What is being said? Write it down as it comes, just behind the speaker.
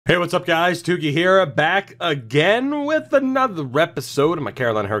Hey, what's up, guys? Tuki here, back again with another episode of my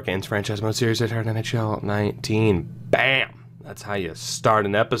Carolina Hurricanes franchise mode series at NHL 19. Bam! That's how you start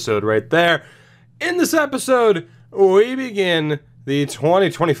an episode right there. In this episode, we begin the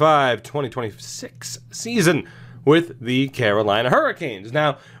 2025-2026 season with the Carolina Hurricanes.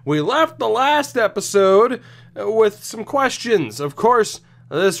 Now, we left the last episode with some questions. Of course,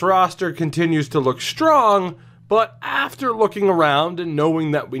 this roster continues to look strong, but after looking around and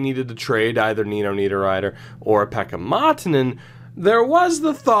knowing that we needed to trade either Nino Niederreiter or Pekka Martinen, there was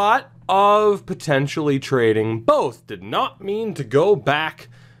the thought of potentially trading both. Did not mean to go back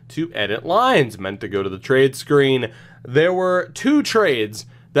to edit lines, meant to go to the trade screen. There were two trades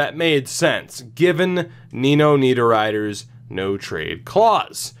that made sense, given Nino Niederreiter's no-trade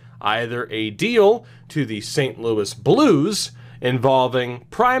clause. Either a deal to the St. Louis Blues involving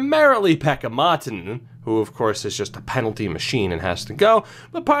primarily Pekka Martinen, who of course is just a penalty machine and has to go,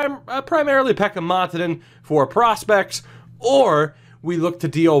 but primarily Pekka Martinen for prospects, or we look to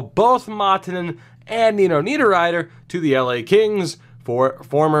deal both Martinen and Nino Niederreiter to the LA Kings for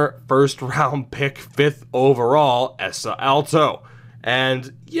former first-round pick 5th overall Esa Alto.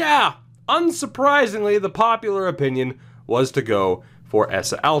 And yeah, unsurprisingly, the popular opinion was to go for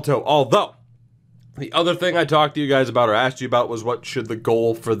Esa Alto, although the other thing I talked to you guys about or asked you about was what should the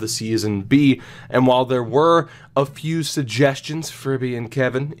goal for the season be. And while there were a few suggestions, Fibby and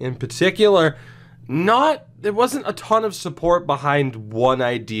Kevin in particular, there wasn't a ton of support behind one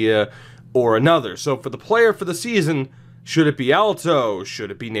idea or another. So for the player for the season, should it be Alto?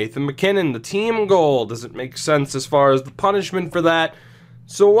 Should it be Nathan MacKinnon? The team goal, does it make sense as far as the punishment for that?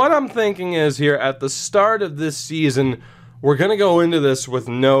 So what I'm thinking is here at the start of this season, we're going to go into this with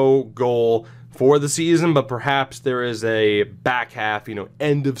no goal for the season, but perhaps there is a back half,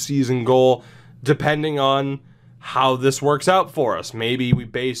 end of season goal, depending on how this works out for us. Maybe we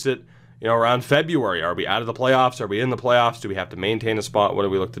base it, around February. Are we out of the playoffs? Are we in the playoffs? Do we have to maintain a spot? What do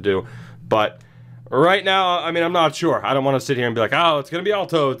we look to do? But right now, I'm not sure. I don't want to sit here and be like, oh, it's going to be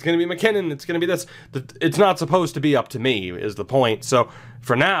Alto, it's going to be MacKinnon, it's going to be this. It's not supposed to be up to me, is the point. So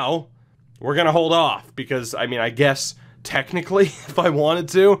for now, we're going to hold off because, I guess technically, if I wanted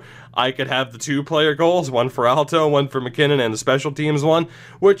to, I could have the two-player goals, one for Alto, one for MacKinnon, and the special teams one,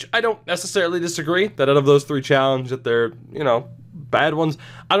 which I don't necessarily disagree that out of those three challenges that they're, bad ones.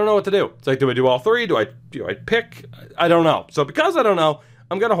 I don't know what to do. It's like, do I do all three? Do I pick? I don't know. So because I don't know,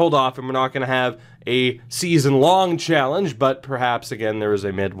 I'm going to hold off, and we're not going to have a season-long challenge, but perhaps, again, there is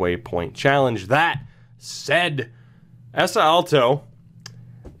a midway point challenge. That said, Esa Alto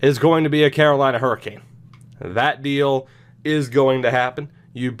is going to be a Carolina Hurricane. That deal is going to happen.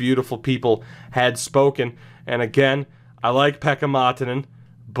 You beautiful people had spoken. And again, I like Pekka Martinen,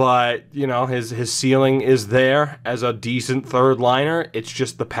 but, his ceiling is there as a decent third liner. It's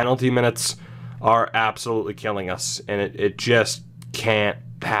just the penalty minutes are absolutely killing us, and it just can't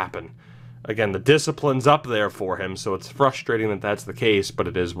happen. Again, the discipline's up there for him, so it's frustrating that that's the case, but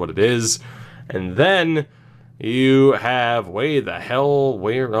it is what it is. And then you have, oh wait,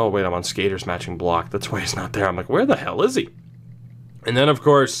 I'm on skaters matching block. That's why he's not there. I'm like, where the hell is he? And then, of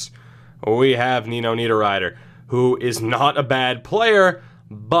course, we have Nino Niederreiter, who is not a bad player,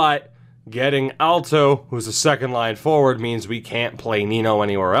 but getting Alto, who's a second-line forward, means we can't play Nino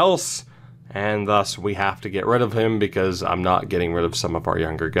anywhere else, and thus we have to get rid of him because I'm not getting rid of some of our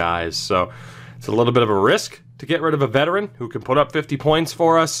younger guys. So it's a little bit of a risk to get rid of a veteran who can put up 50 points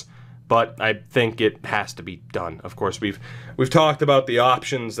for us, but I think it has to be done. Of course, we've talked about the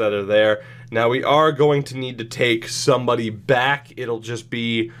options that are there. Now, we are going to need to take somebody back. It'll just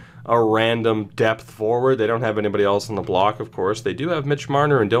be a random depth forward. They don't have anybody else on the block, of course. They do have Mitch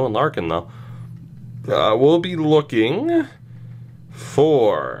Marner and Dylan Larkin, though. We'll be looking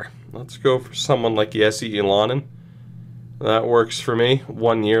for, let's go for someone like Jesse Ilanen. That works for me.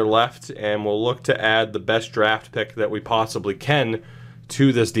 1 year left, and we'll look to add the best draft pick that we possibly can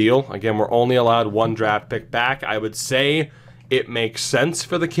to this deal. Again, we're only allowed one draft pick back. I would say it makes sense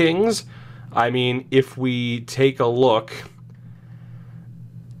for the Kings. If we take a look,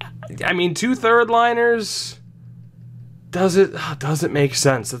 two third liners, does it make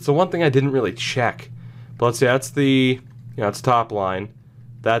sense? That's the one thing I didn't really check. But let's see, that's the, it's top line.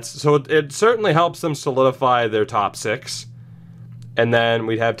 So it certainly helps them solidify their top six. And then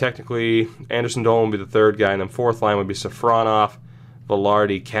we'd have technically Anderson Dolan would be the third guy, and then fourth line would be Safronov,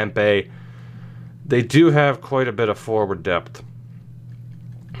 Velarde, Kempe. They do have quite a bit of forward depth.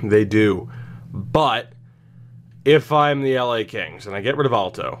 They do. But if I'm the LA Kings and I get rid of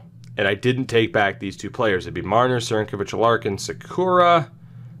Alto and I didn't take back these two players, it'd be Marner, Sernkovich, Larkin, Sakura,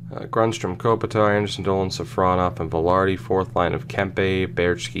 Grunstrom, Kopitar, Anderson, Dolan, Safronov, and Velarde. Fourth line of Kempe,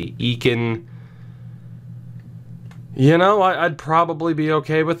 Berchki, Eakin. You know, I'd probably be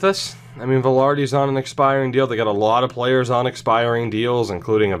okay with this. I mean, Velarde's on an expiring deal. They got a lot of players on expiring deals,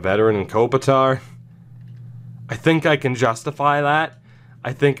 including a veteran in Kopitar. I think I can justify that.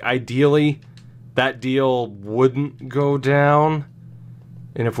 I think ideally that deal wouldn't go down.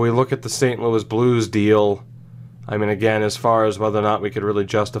 And if we look at the St. Louis Blues deal, I mean, again, as far as whether or not we could really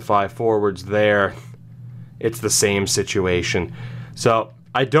justify forwards there, it's the same situation. So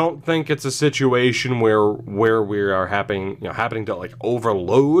I don't think it's a situation where we are happening to like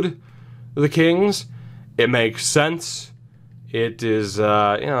overload the Kings. It makes sense. It is,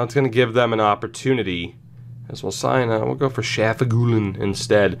 it's going to give them an opportunity. As we'll we'll go for Shafagulin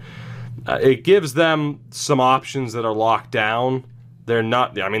instead. It gives them some options that are locked down. They're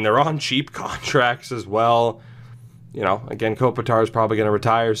not, I mean, they're on cheap contracts as well. You know, again, Kopitar is probably going to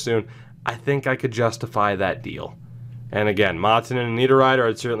retire soon. I think I could justify that deal. And again, Martinen and Niederreiter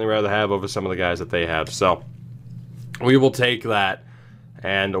I'd certainly rather have over some of the guys that they have. So we will take that.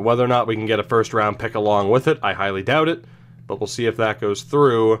 And whether or not we can get a first-round pick along with it, I highly doubt it. But we'll see if that goes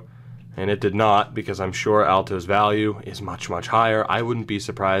through. And it did not, because I'm sure Aalto's value is much, much higher. I wouldn't be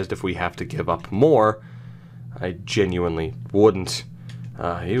surprised if we have to give up more. I genuinely wouldn't.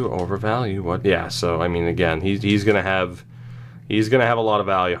 You overvalue what? Yeah. So I mean, again, he's gonna have a lot of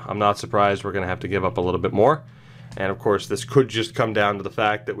value. I'm not surprised we're gonna have to give up a little bit more. And of course, this could just come down to the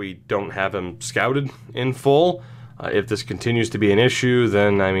fact that we don't have him scouted in full. If this continues to be an issue,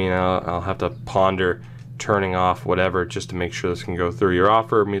 then I mean, I'll have to ponder turning off whatever just to make sure this can go through. Your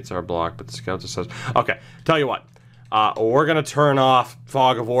offer meets our block, but the scouts says, okay. Tell you what. We're going to turn off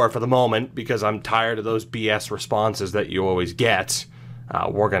Fog of War for the moment because I'm tired of those BS responses that you always get.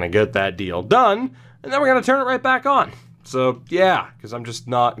 We're going to get that deal done, and then we're going to turn it right back on. So, yeah, because I'm just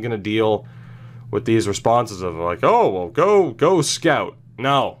not going to deal with these responses of like, oh, well, go scout.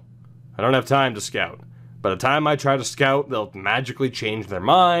 No, I don't have time to scout. By the time I try to scout, they'll magically change their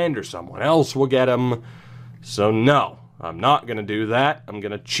mind or someone else will get them. So, no, I'm not going to do that. I'm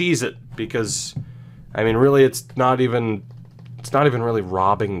going to cheese it because, I mean, really, it's not even really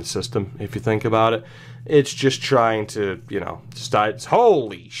robbing the system, if you think about it. It's just trying to,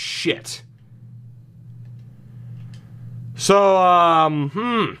 holy shit. So,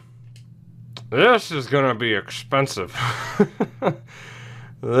 this is gonna be expensive.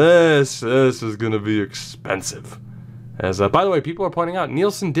 This is gonna be expensive. As, by the way, people are pointing out,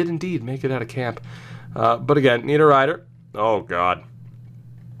 Nielsen did indeed make it out of camp. But again, Niederreiter. Oh, God.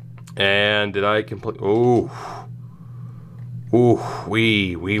 And did I complete... Ooh,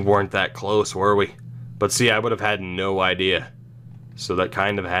 we weren't that close, were we? But see, I would have had no idea. So that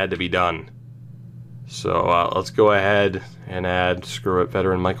kind of had to be done. So let's go ahead and add, screw it,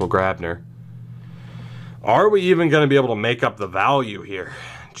 veteran Michael Grabner. Are we even going to be able to make up the value here?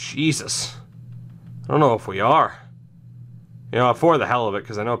 Jesus. I don't know if we are. You know, for the hell of it,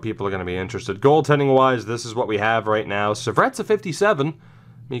 because I know people are going to be interested. Goaltending-wise, this is what we have right now. Sevret's a 57.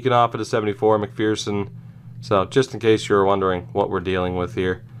 Meekanoff at a 74. McPherson. So, just in case you were wondering what we're dealing with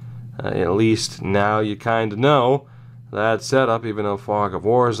here, at least now you kind of know that setup, even though Fog of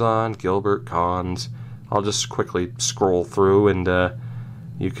War's on, Gilbert, Cons. I'll just quickly scroll through and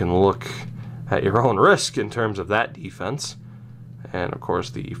you can look at your own risk in terms of that defense. And, of course,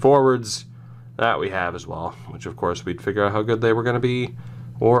 the forwards that we have as well, which, of course, we'd figure out how good they were going to be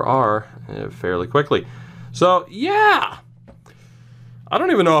or are fairly quickly. So, yeah. I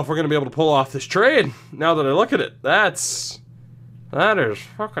don't even know if we're going to be able to pull off this trade now that I look at it. That is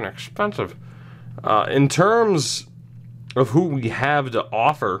fucking expensive. In terms of who we have to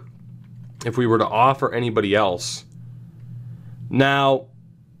offer, if we were to offer anybody else. Now,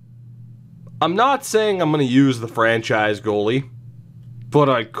 I'm not saying I'm going to use the franchise goalie, but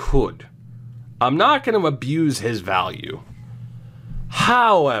I could. I'm not going to abuse his value.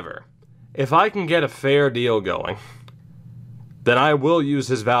 However, if I can get a fair deal going, then I will use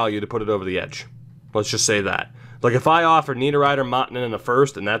his value to put it over the edge. Let's just say that. Like, if I offer Niederreiter, Montinen in the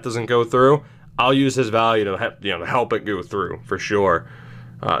first and that doesn't go through, I'll use his value to help it go through, for sure.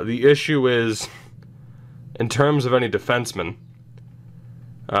 The issue is, in terms of any defenseman,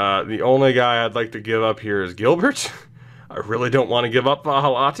 the only guy I'd like to give up here is Gilbert. I really don't want to give up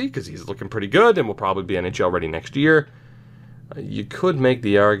Vahalati because he's looking pretty good and will probably be NHL ready next year. You could make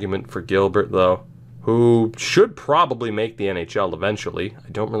the argument for Gilbert, though, who should probably make the NHL eventually.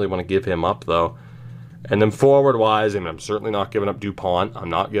 I don't really want to give him up, though. And then forward-wise, I mean, I'm certainly not giving up DuPont. I'm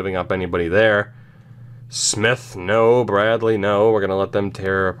not giving up anybody there. Smith, no. Bradley, no. We're going to let them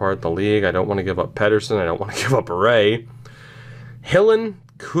tear apart the league. I don't want to give up Pedersen. I don't want to give up Ray. Hillen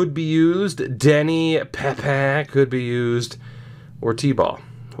could be used. Denny Pepe could be used. Or T-Ball,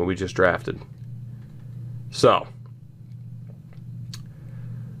 who we just drafted. So,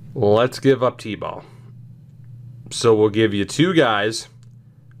 let's give up T-Ball. So we'll give you 2 guys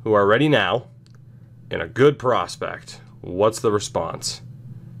who are ready now and a good prospect. What's the response?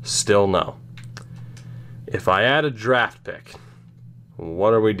 Still no. If I add a draft pick,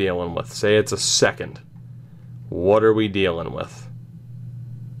 what are we dealing with? Say it's a second. What are we dealing with?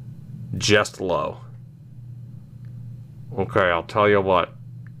 Just low. Okay, I'll tell you what.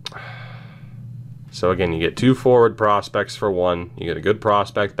 So again, you get 2 forward prospects for 1. You get a good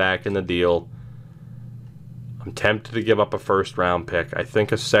prospect back in the deal. I'm tempted to give up a first-round pick. I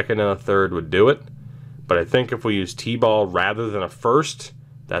think a second and a third would do it. But I think if we use T-Ball rather than a first,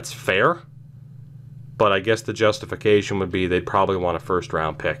 that's fair. But I guess the justification would be they'd probably want a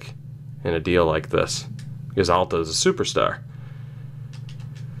first-round pick in a deal like this. Because Alto's a superstar.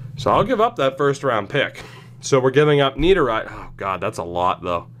 So I'll give up that first-round pick. So we're giving up Niederreiter. Oh, God, that's a lot,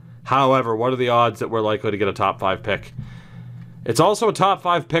 though. However, what are the odds that we're likely to get a top 5 pick? It's also a top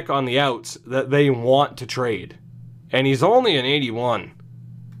 5 pick on the outs that they want to trade. And he's only an 81.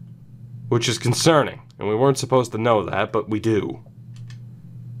 Which is concerning. And we weren't supposed to know that, but we do.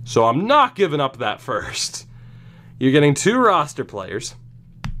 So I'm not giving up that first. You're getting 2 roster players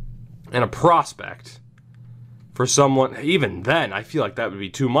and a prospect for someone. Even then, I feel like that would be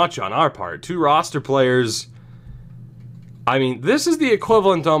too much on our part. 2 roster players. I mean, this is the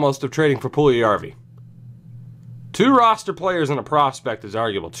equivalent almost of trading for Puljujarvi. 2 roster players and a prospect is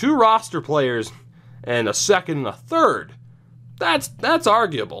arguable. 2 roster players and a second and a third. That's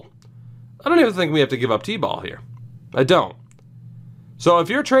arguable. I don't even think we have to give up T-Ball here. I don't. So if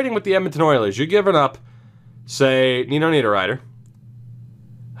you're trading with the Edmonton Oilers, you're giving up, say, Nino Niederreiter.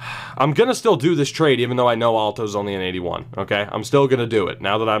 I'm going to still do this trade even though I know Alto's only an 81, okay? I'm still going to do it.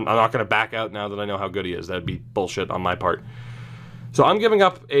 Now that I'm not going to back out now that I know how good he is. That'd be bullshit on my part. So I'm giving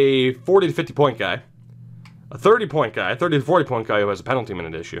up a 40 to 50 point guy, a 30 point guy, a 30 to 40 point guy who has a penalty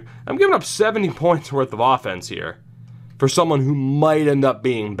minute issue. I'm giving up 70 points worth of offense here for someone who might end up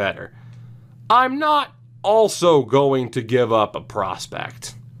being better. I'm not also going to give up a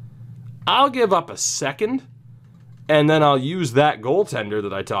prospect. I'll give up a second, and then I'll use that goaltender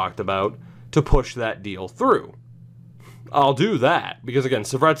that I talked about to push that deal through. I'll do that, because again,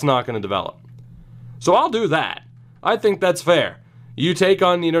 Savret's not going to develop. So I'll do that. I think that's fair. You take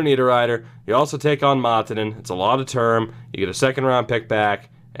on Nino Niederreiter, you also take on Martinen, it's a lot of term, you get a second round pick back,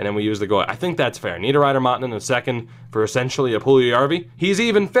 and then we use the goal. I think that's fair. Niederreiter, Martinen, a second for essentially a Puljujarvi. He's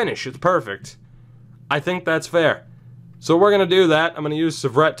even finish, it's perfect. I think that's fair. So we're going to do that. I'm going to use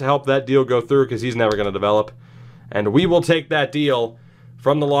Savret to help that deal go through because he's never going to develop. And we will take that deal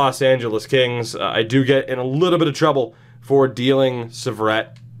from the Los Angeles Kings. I do get in a little bit of trouble for dealing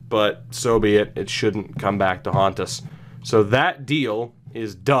Savret, but so be it. It shouldn't come back to haunt us. So that deal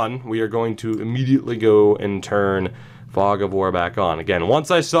is done. We are going to immediately go and turn Fog of War back on. Again,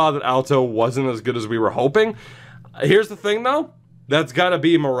 once I saw that Alto wasn't as good as we were hoping, here's the thing though, that's got to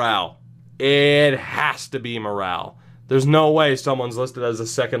be morale. It has to be morale. There's no way someone's listed as a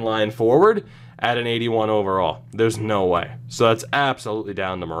second line forward at an 81 overall. There's no way. So that's absolutely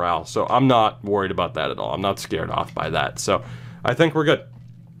down to morale. So I'm not worried about that at all. I'm not scared off by that. So I think we're good.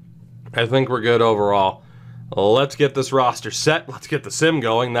 I think we're good overall. Let's get this roster set. Let's get the sim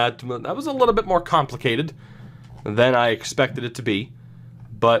going. That was a little bit more complicated than I expected it to be.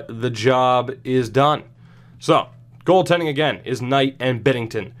 But the job is done. So, goaltending again is Knight and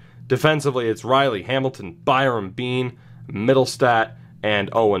Binnington. Defensively, it's Riley, Hamilton, Byram, Bean, Middlestat, and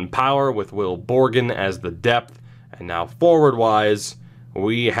Owen Power with Will Borgen as the depth. And now forward-wise,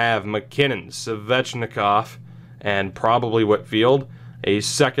 we have McKinnon, Svechnikov, and probably Whitfield. A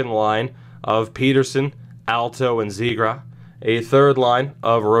second line of Peterson, Alto, and Zigra. A third line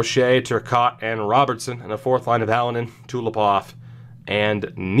of Rocher, Turcotte, and Robertson. And a fourth line of Hallinan, Tulipov,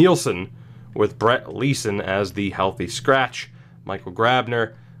 and Nielsen with Brett Leeson as the healthy scratch. Michael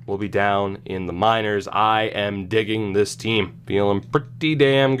Grabner will be down in the minors. I am digging this team. Feeling pretty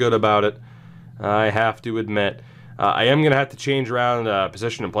damn good about it, I have to admit. I am going to have to change around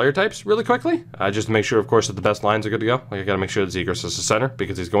position and player types really quickly, just to make sure, of course, that the best lines are good to go. Like, I got to make sure that Zegras is the center,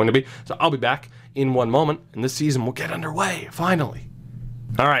 because he's going to be. So I'll be back in one moment, and this season will get underway, finally.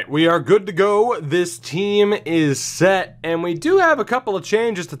 All right, we are good to go. This team is set, and we do have a couple of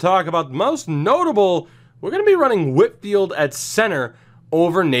changes to talk about. The most notable, we're going to be running Whitfield at center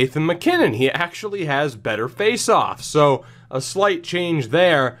over Nathan McKinnon. He actually has better face-off, so a slight change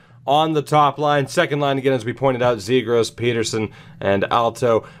there on the top line. Second line, again, as we pointed out, Zegras, Peterson, and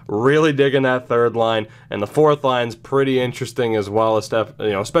Alto. Really digging that third line. And the fourth line's pretty interesting as well,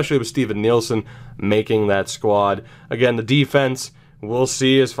 especially with Steven Nielsen making that squad. Again, the defense, we'll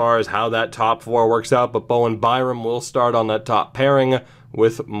see as far as how that top four works out, but Bowen Byram will start on that top pairing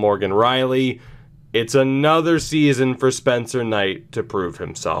with Morgan Rielly. It's another season for Spencer Knight to prove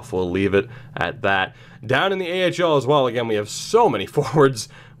himself. We'll leave it at that. Down in the AHL as well, again, we have so many forwards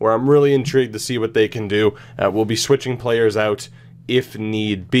where I'm really intrigued to see what they can do. We'll be switching players out if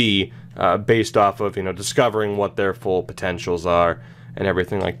need be, based off of, discovering what their full potentials are and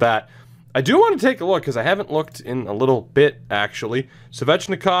everything like that. I do want to take a look, because I haven't looked in a little bit, actually.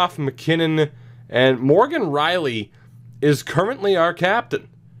 Svechnikov, McKinnon, and Morgan Rielly is currently our captain.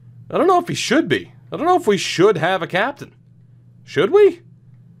 I don't know if he should be. I don't know if we should have a captain. Should we?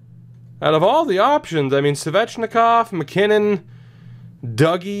 Out of all the options, Svechnikov, McKinnon,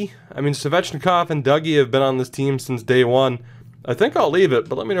 Dougie. Svechnikov and Dougie have been on this team since day one. I think I'll leave it,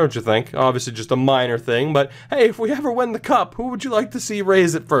 but let me know what you think. Obviously just a minor thing, but hey, if we ever win the cup, who would you like to see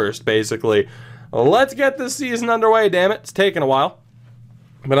raise it first, basically? Let's get this season underway, damn it. It's taken a while,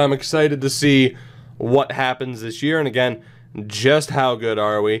 but I'm excited to see what happens this year, and again, just how good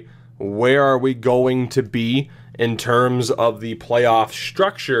are we? Where are we going to be in terms of the playoff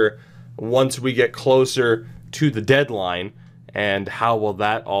structure once we get closer to the deadline, and how will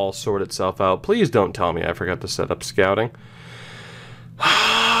that all sort itself out? Please don't tell me I forgot to set up scouting.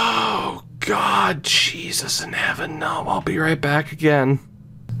 Oh, God, Jesus in heaven, no, I'll be right back again.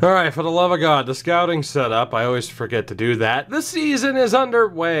 Alright, for the love of God, the scouting setup, I always forget to do that. The season is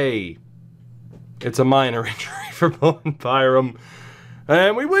underway. It's a minor injury for Bowen Byram.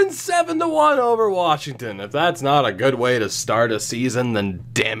 And we win 7-1 over Washington. If that's not a good way to start a season, then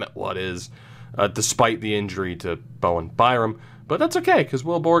damn it, what is? Despite the injury to Bowen Byram. But that's okay, because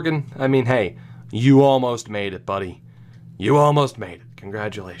Will Borgen, hey, you almost made it, buddy. You almost made it.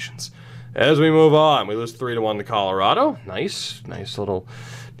 Congratulations. As we move on, we lose 3-1 to Colorado. Nice little,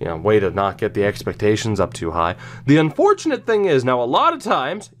 way to not get the expectations up too high. The unfortunate thing is, now a lot of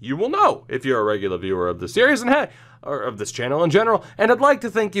times, you will know if you're a regular viewer of the series, and hey, or of this channel in general, and I'd like to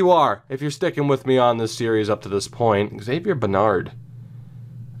think you are, if you're sticking with me on this series up to this point. Xavier Bernard.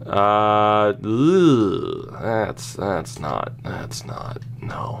 That's not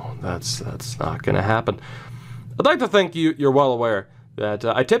gonna happen. I'd like to think you're well aware that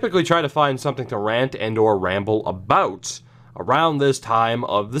I typically try to find something to rant and or ramble about around this time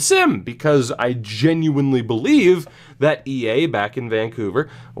of the sim, because I genuinely believe that EA back in Vancouver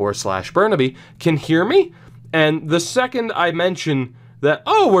or /Burnaby can hear me, and the second I mention that,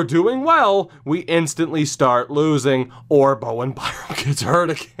 oh, we're doing well, we instantly start losing, or Bowen Byram gets hurt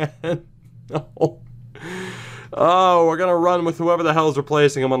again. No. Oh, we're going to run with whoever the hell's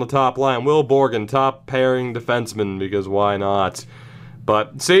replacing him on the top line. Will Borgen, top pairing defenseman, because why not?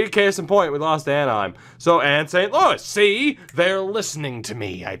 But, see, case in point, we lost to Anaheim. And St. Louis, see? They're listening to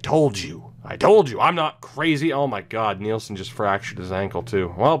me. I told you. I'm not crazy. Oh, my God. Nielsen just fractured his ankle,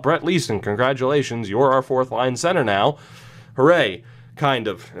 too. Well, Brett Leeson, congratulations. You're our fourth-line center now. Hooray. Kind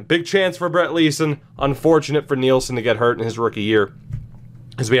of. A big chance for Brett Leeson. Unfortunate for Nielsen to get hurt in his rookie year,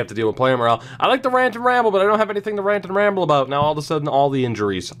 as we have to deal with player morale. I like to rant and ramble, but I don't have anything to rant and ramble about. Now, all of a sudden, all the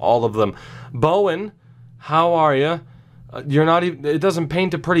injuries. All of them. Bowen, how are you? You're not even... It doesn't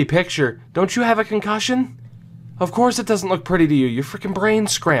paint a pretty picture. Don't you have a concussion? Of course it doesn't look pretty to you. Your freaking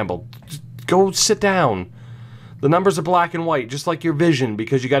brain's scrambled. Just go sit down. The numbers are black and white, just like your vision,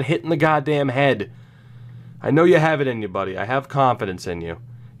 because you got hit in the goddamn head. I know you have it in you, buddy. I have confidence in you.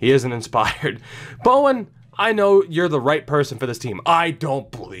 He isn't inspired. Bowen, I know you're the right person for this team. I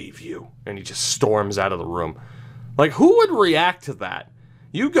don't believe you. And he just storms out of the room. Like, who would react to that?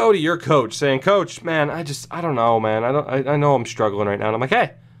 You go to your coach saying, Coach, man, I don't know, man. I know I'm struggling right now. And I'm like,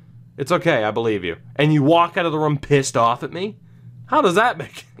 hey, it's okay. I believe you. And you walk out of the room pissed off at me? How does that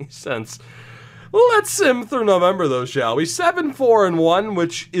make any sense? Let's sim through November, though, shall we? 7-4-1,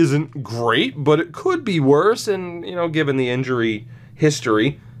 which isn't great, but it could be worse. And, given the injury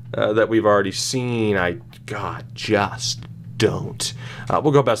history that we've already seen, God, just don't.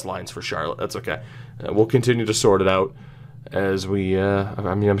 We'll go best lines for Charlotte. That's okay. We'll continue to sort it out as we,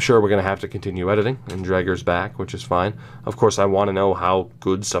 I'm sure we're going to have to continue editing, and Drager's back, which is fine. Of course, I want to know how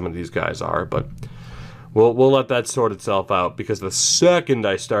good some of these guys are, but we'll let that sort itself out, because the second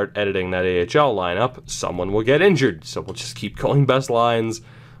I start editing that AHL lineup, someone will get injured, so we'll just keep going best lines.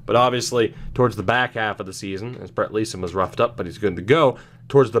 But obviously, towards the back half of the season, as Brett Leeson was roughed up, but he's good to go,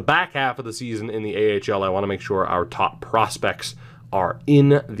 towards the back half of the season in the AHL, I want to make sure our top prospects are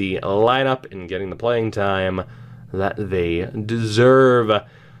in the lineup and getting the playing time that they deserve.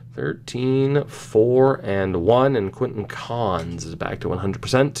 13, 4, and 1, and Quentin Cons is back to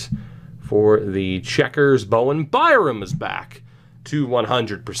 100%. For the Checkers, Bowen Byram is back to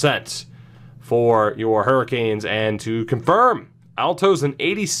 100% for your Hurricanes. And to confirm, Alto's an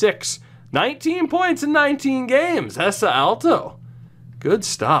 86, 19 points in 19 games. Hessa Alto. Good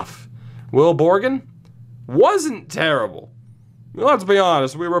stuff. Will Borgen wasn't terrible. Let's be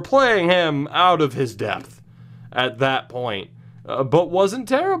honest, we were playing him out of his depth at that point. But wasn't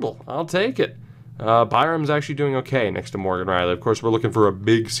terrible. I'll take it. Byram's actually doing okay next to Morgan Riley. Of course, we're looking for a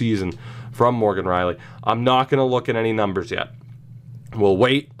big season from Morgan Riley. I'm not going to look at any numbers yet. We'll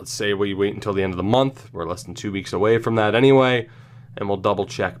wait. Let's say we wait until the end of the month. We're less than 2 weeks away from that anyway. And we'll double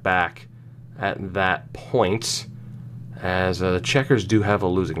check back at that point. As the Checkers do have a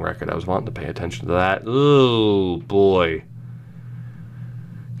losing record. I was wanting to pay attention to that. Oh, boy.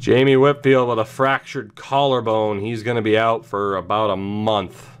 Jamie Whitfield with a fractured collarbone. He's going to be out for about a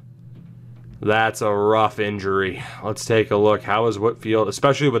month. That's a rough injury. Let's take a look. How is Whitfield,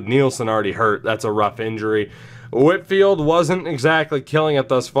 especially with Nielsen already hurt, that's a rough injury. Whitfield wasn't exactly killing it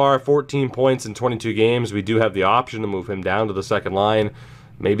thus far. 14 points in 22 games. We do have the option to move him down to the second line.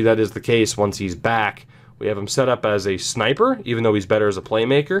 Maybe that is the case once he's back. We have him set up as a sniper, even though he's better as a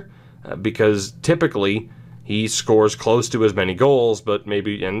playmaker, because typically he scores close to as many goals, but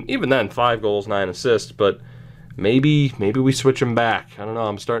maybe, and even then, 5 goals, 9 assists, but maybe we switch him back. I don't know,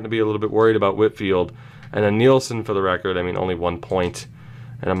 I'm starting to be a little bit worried about Whitfield. And then Nielsen, for the record, I mean, only 1 point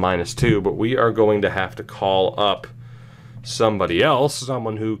and a -2, but we are going to have to call up somebody else,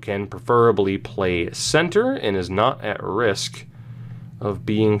 someone who can preferably play center and is not at risk of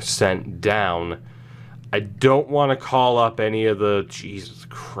being sent down. I don't want to call up any of the, Jesus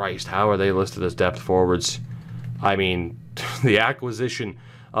Christ, how are they listed as depth forwards? I mean, the acquisition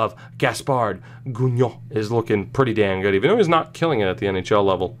of Gaspard Gugnon is looking pretty damn good, even though he's not killing it at the NHL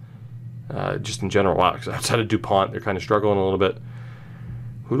level. Just in general, wow, outside of DuPont, they're kind of struggling a little bit.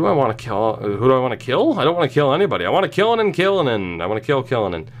 Who do I want to kill? Who do I want to kill? I don't want to kill anybody. I want to kill Killinen. I want to kill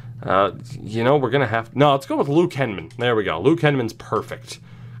Killinen. You know, we're going to have... No, let's go with Luke Henman. There we go. Luke Henman's perfect.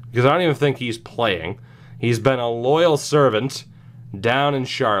 Because I don't even think he's playing. He's been a loyal servant down in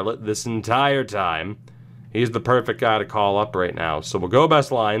Charlotte this entire time. He's the perfect guy to call up right now. So we'll go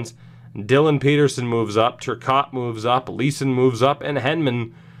best lines. Dylan Peterson moves up. Turcotte moves up. Leeson moves up. And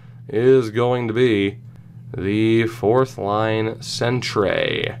Henman is going to be the fourth line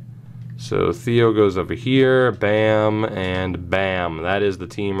centre. So Theo goes over here. Bam and bam. That is the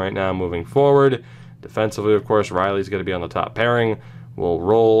team right now moving forward. Defensively, of course, Riley's going to be on the top pairing. We'll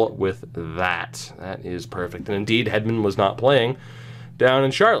roll with that. That is perfect. And indeed, Hedman was not playing down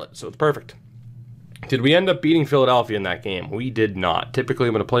in Charlotte, so it's perfect. Did we end up beating Philadelphia in that game? We did not. Typically,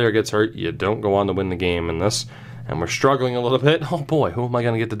 when a player gets hurt, you don't go on to win the game in this. And we're struggling a little bit. Oh boy, who am I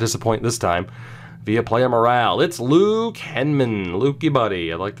going to get to disappoint this time? Via player morale. It's Luke Henman. Lukey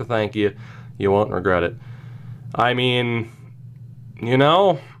buddy, I'd like to thank you. You won't regret it. I mean, you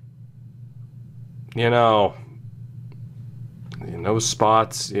know, in those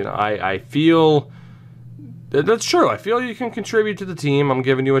spots, I feel that's true. I feel you can contribute to the team. I'm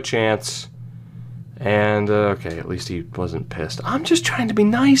giving you a chance. And, okay, at least he wasn't pissed. I'm just trying to be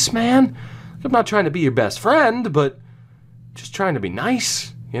nice, man. I'm not trying to be your best friend, but just trying to be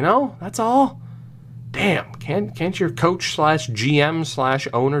nice, That's all. Damn, can't your coach / GM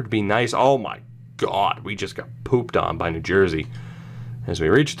 / owner be nice? Oh, my God, we just got pooped on by New Jersey. As we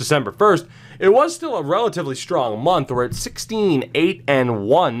reach December 1st, it was still a relatively strong month. We're at 16, 8, and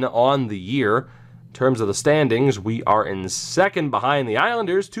 1 on the year. In terms of the standings, we are in second behind the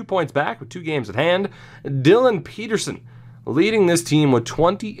Islanders, 2 points back with 2 games at hand. Dylan Peterson leading this team with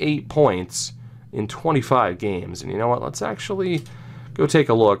 28 points in 25 games. And you know what? Let's actually go take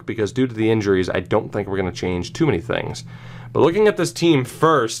a look, because due to the injuries, I don't think we're going to change too many things. But looking at this team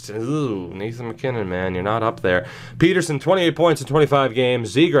first, ooh, Nathan MacKinnon, man, you're not up there. Peterson, 28 points in 25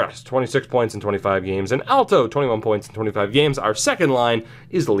 games. Zegras, 26 points in 25 games. And Alto, 21 points in 25 games. Our second line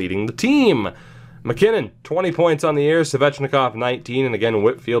is leading the team. MacKinnon, 20 points on the year. Svechnikov, 19. And again,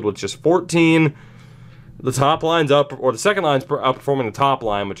 Whitfield with just 14. The top line's up, or the second line's outperforming the top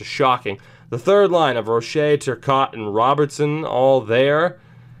line, which is shocking. The third line of Rocher, Turcotte, and Robertson, all there.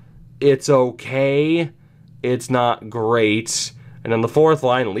 It's okay. It's not great. And then the fourth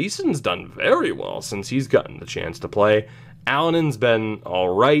line, Leeson's done very well since he's gotten the chance to play. Allenen's been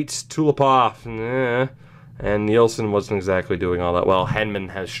all right. Tulipov, and Nielsen wasn't exactly doing all that well. Henman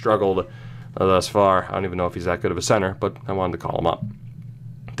has struggled thus far. I don't even know if he's that good of a center, but I wanted to call him up.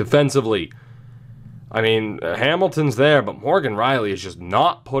 Defensively, I mean, Hamilton's there, but Morgan Riley is just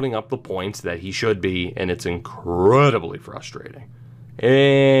not putting up the points that he should be, and it's incredibly frustrating.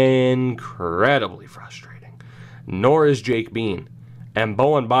 Incredibly frustrating. Nor is Jake Bean. And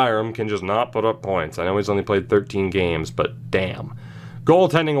Bowen Byram can just not put up points. I know he's only played 13 games, but damn.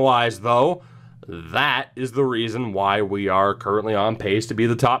 Goaltending-wise, though, that is the reason why we are currently on pace to be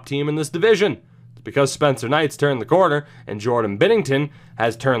the top team in this division. It's because Spencer Knight's turned the corner, and Jordan Binnington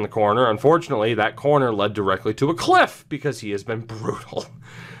has turned the corner. Unfortunately, that corner led directly to a cliff because he has been brutal.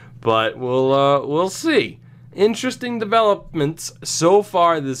 But we'll see. Interesting developments so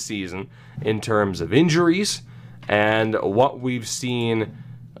far this season in terms of injuries and what we've seen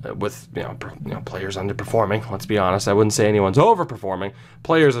with players underperforming. Let's be honest. I wouldn't say anyone's overperforming.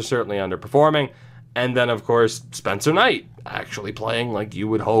 Players are certainly underperforming. And then, of course, Spencer Knight actually playing like you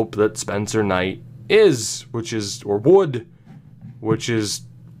would hope that Spencer Knight is, which is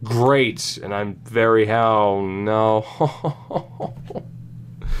great. And I'm very no.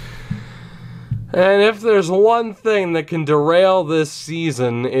 And if there's one thing that can derail this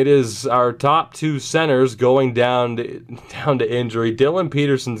season, it is our top two centers going down to injury. Dylan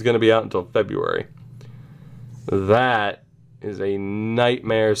Peterson's going to be out until February. That is a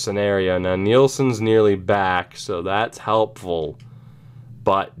nightmare scenario. Now, Nielsen's nearly back, so that's helpful.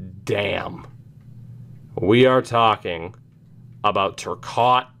 But damn. We are talking about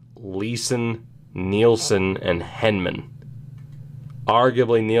Turcotte, Leeson, Nielsen, and Henman.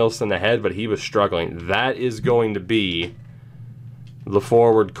 Arguably Nielsen ahead, but he was struggling. That is going to be the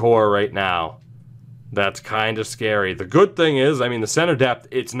forward core right now. That's kind of scary. The good thing is, I mean, the center depth,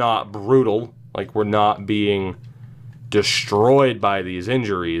 it's not brutal. Like, we're not being destroyed by these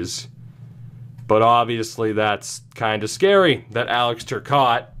injuries. But obviously, that's kind of scary that Alex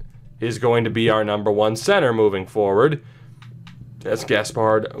Turcotte is going to be our #1 center moving forward. As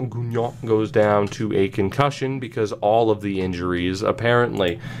Gaspard Gugnon goes down to a concussion because all of the injuries,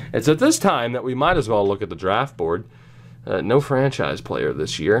 apparently. It's at this time that we might as well look at the draft board. No franchise player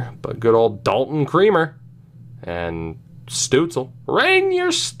this year, but good old Dalton Creamer and Stutzel. Rainier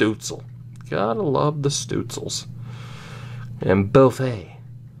Stutzel. Gotta love the Stutzels. And Buffet.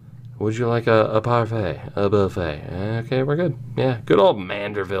 Would you like a parfait? A buffet. Okay, we're good. Yeah, good old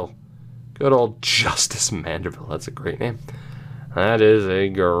Manderville. Good old Justice Manderville. That's a great name. That is a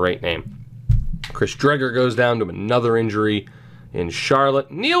great name. Chris Dreger goes down to another injury in Charlotte.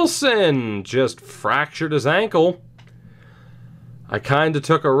 Nielsen just fractured his ankle. I kind of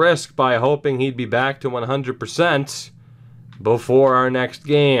took a risk by hoping he'd be back to 100% before our next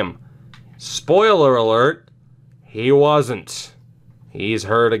game. Spoiler alert, he wasn't. He's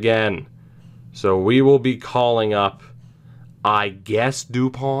hurt again. So we will be calling up, I guess,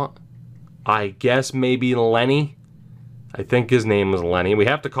 DuPont. I guess maybe Lenny. I think his name was Lenny. We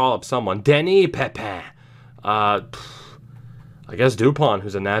have to call up someone. Denis Pepin. I guess DuPont,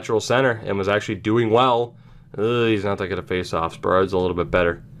 who's a natural center and was actually doing well. He's not that good at face-offs. Berard's a little bit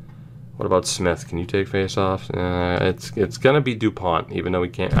better. What about Smith? Can you take face-offs? It's going to be DuPont, even though he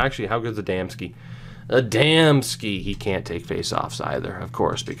can't. Actually, how good's Adamski? Adamski, he can't take face-offs either, of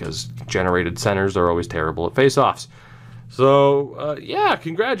course, because generated centers are always terrible at face-offs. So, yeah,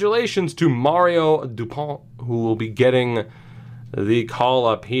 congratulations to Mario Dupont, who will be getting the call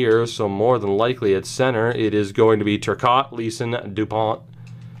up here. So more than likely at center, it is going to be Turcotte, Leeson, Dupont.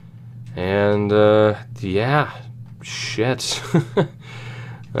 And, yeah, shit.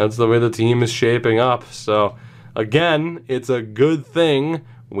 That's the way the team is shaping up. So, again, it's a good thing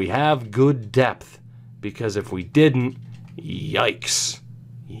we have good depth. Because if we didn't, yikes.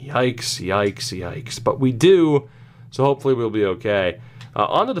 Yikes, yikes, yikes. But we do. So hopefully we'll be okay.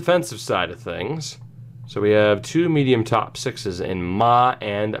 On the defensive side of things, so we have two medium top sixes in Ma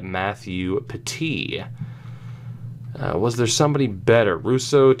and Matthew Petit. Was there somebody better?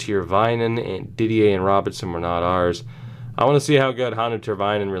 Russo, Tiervainen, and Didier and Robertson were not ours. I want to see how good Hannu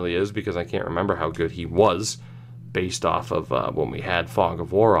Tiervainen really is because I can't remember how good he was based off of when we had Fog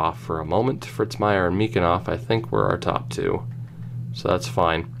of War off for a moment. Fritz Meyer and Meekinoff, I think, were our top two. So that's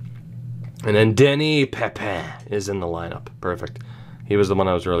fine. And then Denis Pepin is in the lineup. Perfect. He was the one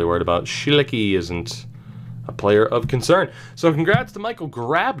I was really worried about. Schillicky isn't a player of concern. So congrats to Michael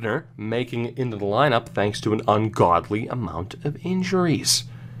Grabner making it into the lineup thanks to an ungodly amount of injuries.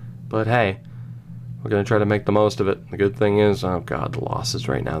 But hey, we're going to try to make the most of it. The good thing is, oh god, the losses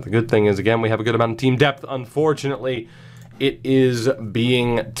right now. The good thing is, again, we have a good amount of team depth. Unfortunately, it is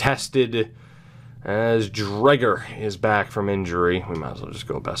being tested as Dreger is back from injury. We might as well just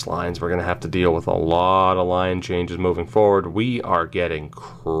go best lines. We're going to have to deal with a lot of line changes moving forward. We are getting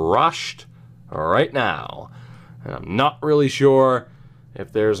crushed right now. And I'm not really sure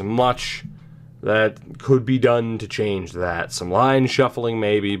if there's much that could be done to change that. Some line shuffling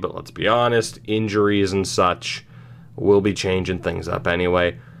maybe, but let's be honest, injuries and such. we'll be changing things up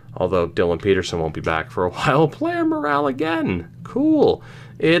anyway. Although Dylan Peterson won't be back for a while. Player morale again. Cool.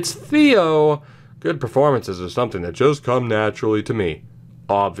 It's Theo. Good performances are something that just come naturally to me.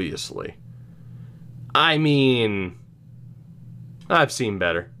 Obviously. I mean, I've seen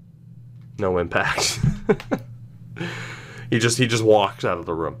better. No impact. He just walks out of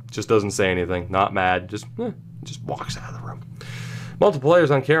the room. Just doesn't say anything. Not mad. Just walks out of the room. Multiple players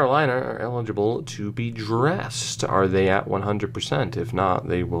on Carolina are eligible to be dressed. Are they at 100%? If not,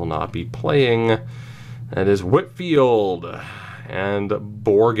 they will not be playing. That is Whitfield and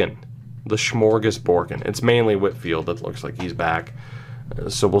Borgen. The Smorgasborgen. It's mainly Whitfield that looks like he's back.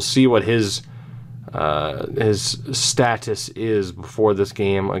 So we'll see what his status is before this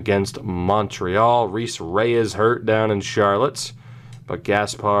game against Montreal. Reese Ray is hurt down in Charlotte, but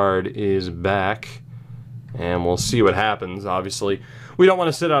Gaspard is back. And we'll see what happens. Obviously, we don't want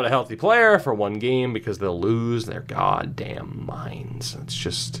to sit out a healthy player for one game because they'll lose their goddamn minds. It's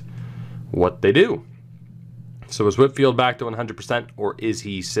just what they do. So is Whitfield back to 100%, or is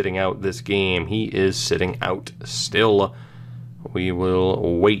he sitting out this game? He is sitting out still. We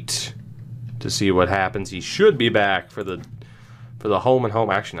will wait to see what happens. He should be back for the home and home.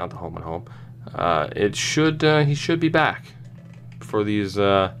 Actually, not the home and home. He should be back for these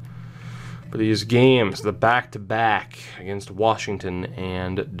games, the back-to-back against Washington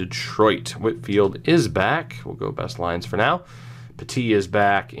and Detroit. Whitfield is back. We'll go best lines for now. Petit is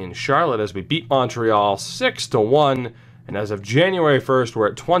back in Charlotte as we beat Montreal 6-1. And as of January 1st, we're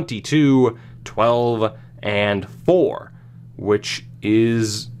at 22, 12, and 4, which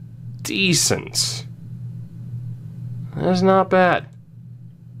is decent. That's not bad.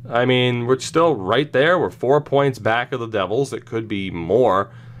 I mean, we're still right there. We're 4 points back of the Devils. It could be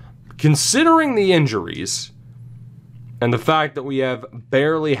more. Considering the injuries and the fact that we have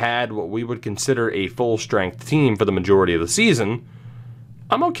barely had what we would consider a full-strength team for the majority of the season,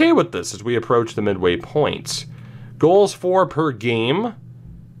 I'm okay with this as we approach the midway points. Goals for per game.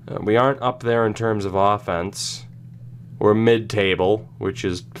 We aren't up there in terms of offense. We're mid-table, which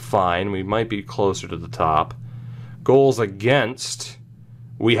is fine. We might be closer to the top. Goals against.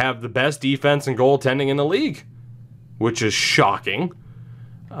 We have the best defense and goaltending in the league, which is shocking.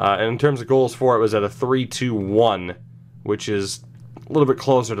 And in terms of goals for, it was at a 3-2-1, which is a little bit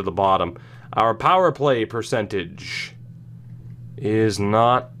closer to the bottom. Our power play percentage is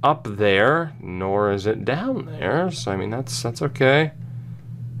not up there, nor is it down there. So, I mean, that's okay.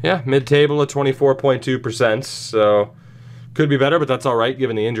 Yeah, mid-table at 24.2%, so could be better, but that's all right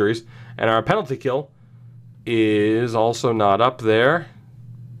given the injuries. And our penalty kill is also not up there,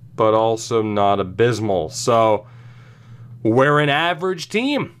 but also not abysmal. So we're an average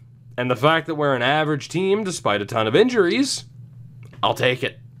team. And the fact that we're an average team, despite a ton of injuries, I'll take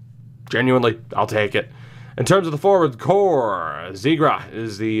it. Genuinely, I'll take it. In terms of the forward core, Zigra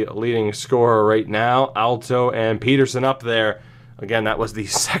is the leading scorer right now. Alto and Peterson up there. Again, that was the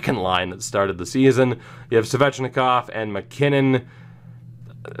second line that started the season. You have Svechnikov and McKinnon.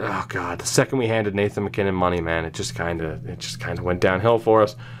 Oh, God. The second we handed Nathan McKinnon money, man, it just kind of went downhill for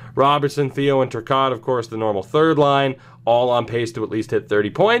us. Robertson, Theo, and Turcotte, of course, the normal third line, all on pace to at least hit 30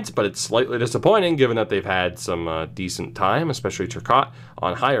 points, but it's slightly disappointing given that they've had some decent time, especially Turcotte,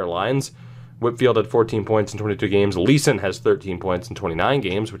 on higher lines. Whitfield had 14 points in 22 games. Leeson has 13 points in 29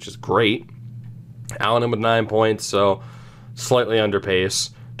 games, which is great. Allen with 9 points, so slightly under pace.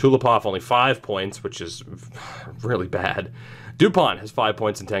 Tulipov only 5 points, which is really bad. Dupont has 5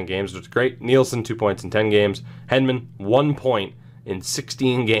 points in 10 games, which is great. Nielsen, 2 points in 10 games. Henman, 1 point in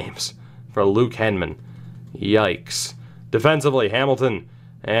 16 games for Luke Henman. Yikes. Defensively, Hamilton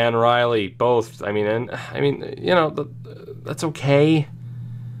and Riley both. I mean, you know, that's okay.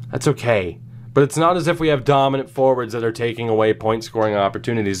 That's okay. But it's not as if we have dominant forwards that are taking away point-scoring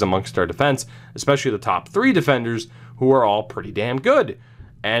opportunities amongst our defense, especially the top 3 defenders, who are all pretty damn good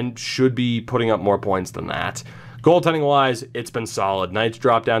and should be putting up more points than that. Goaltending-wise, it's been solid. Knights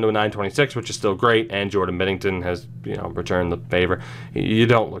dropped down to a 9.26, which is still great, and Jordan Binnington has, returned the favor. You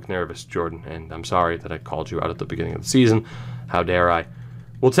don't look nervous, Jordan, and I'm sorry that I called you out at the beginning of the season. How dare I?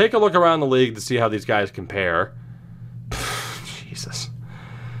 We'll take a look around the league to see how these guys compare. Jesus.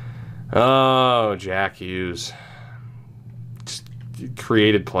 Oh, Jack Hughes. Just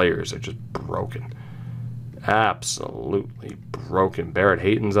created players are just broken. Absolutely broken. Barrett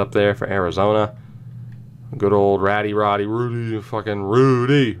Hayton's up there for Arizona. Good old Rudy.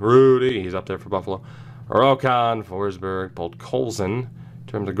 He's up there for Buffalo. Rokon, Forsberg, Boltkolsen. In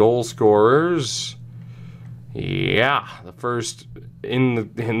terms of goal scorers, yeah, the first in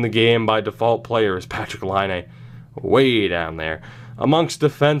the game by default player is Patrick Laine, way down there. Amongst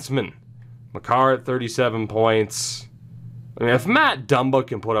defensemen, Makar at 37 points. I mean, if Matt Dumba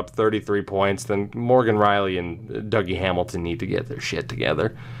can put up 33 points, then Morgan Riley and Dougie Hamilton need to get their shit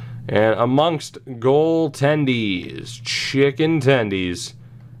together. And amongst goaltendies, chicken tendies,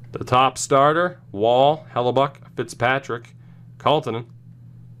 the top starter, Wall, Hellebuck, Fitzpatrick, Coltonen,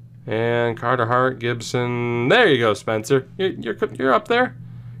 and Carter Hart, Gibson. There you go, Spencer. You're up there.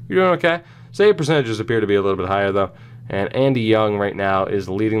 You're doing okay. Save percentages appear to be a little bit higher, though. And Andy Young right now is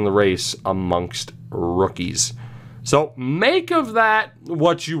leading the race amongst rookies. So make of that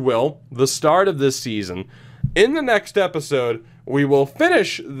what you will, the start of this season. In the next episode, we will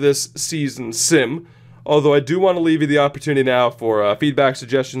finish this season sim, although I do want to leave you the opportunity now for feedback,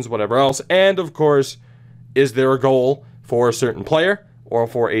 suggestions, whatever else. And, of course, is there a goal for a certain player or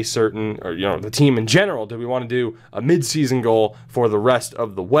for a certain, or the team in general? Do we want to do a mid-season goal for the rest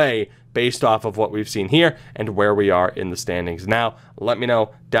of the way based off of what we've seen here and where we are in the standings? Now, let me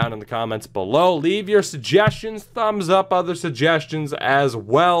know down in the comments below. Leave your suggestions, thumbs up, other suggestions as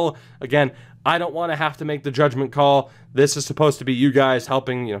well. Again, I don't want to have to make the judgment call. This is supposed to be you guys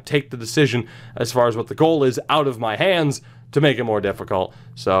helping, take the decision as far as what the goal is out of my hands to make it more difficult.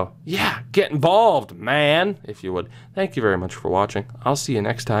 So, yeah, get involved, man, if you would. Thank you very much for watching. I'll see you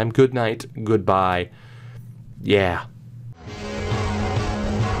next time. Good night. Goodbye. Yeah.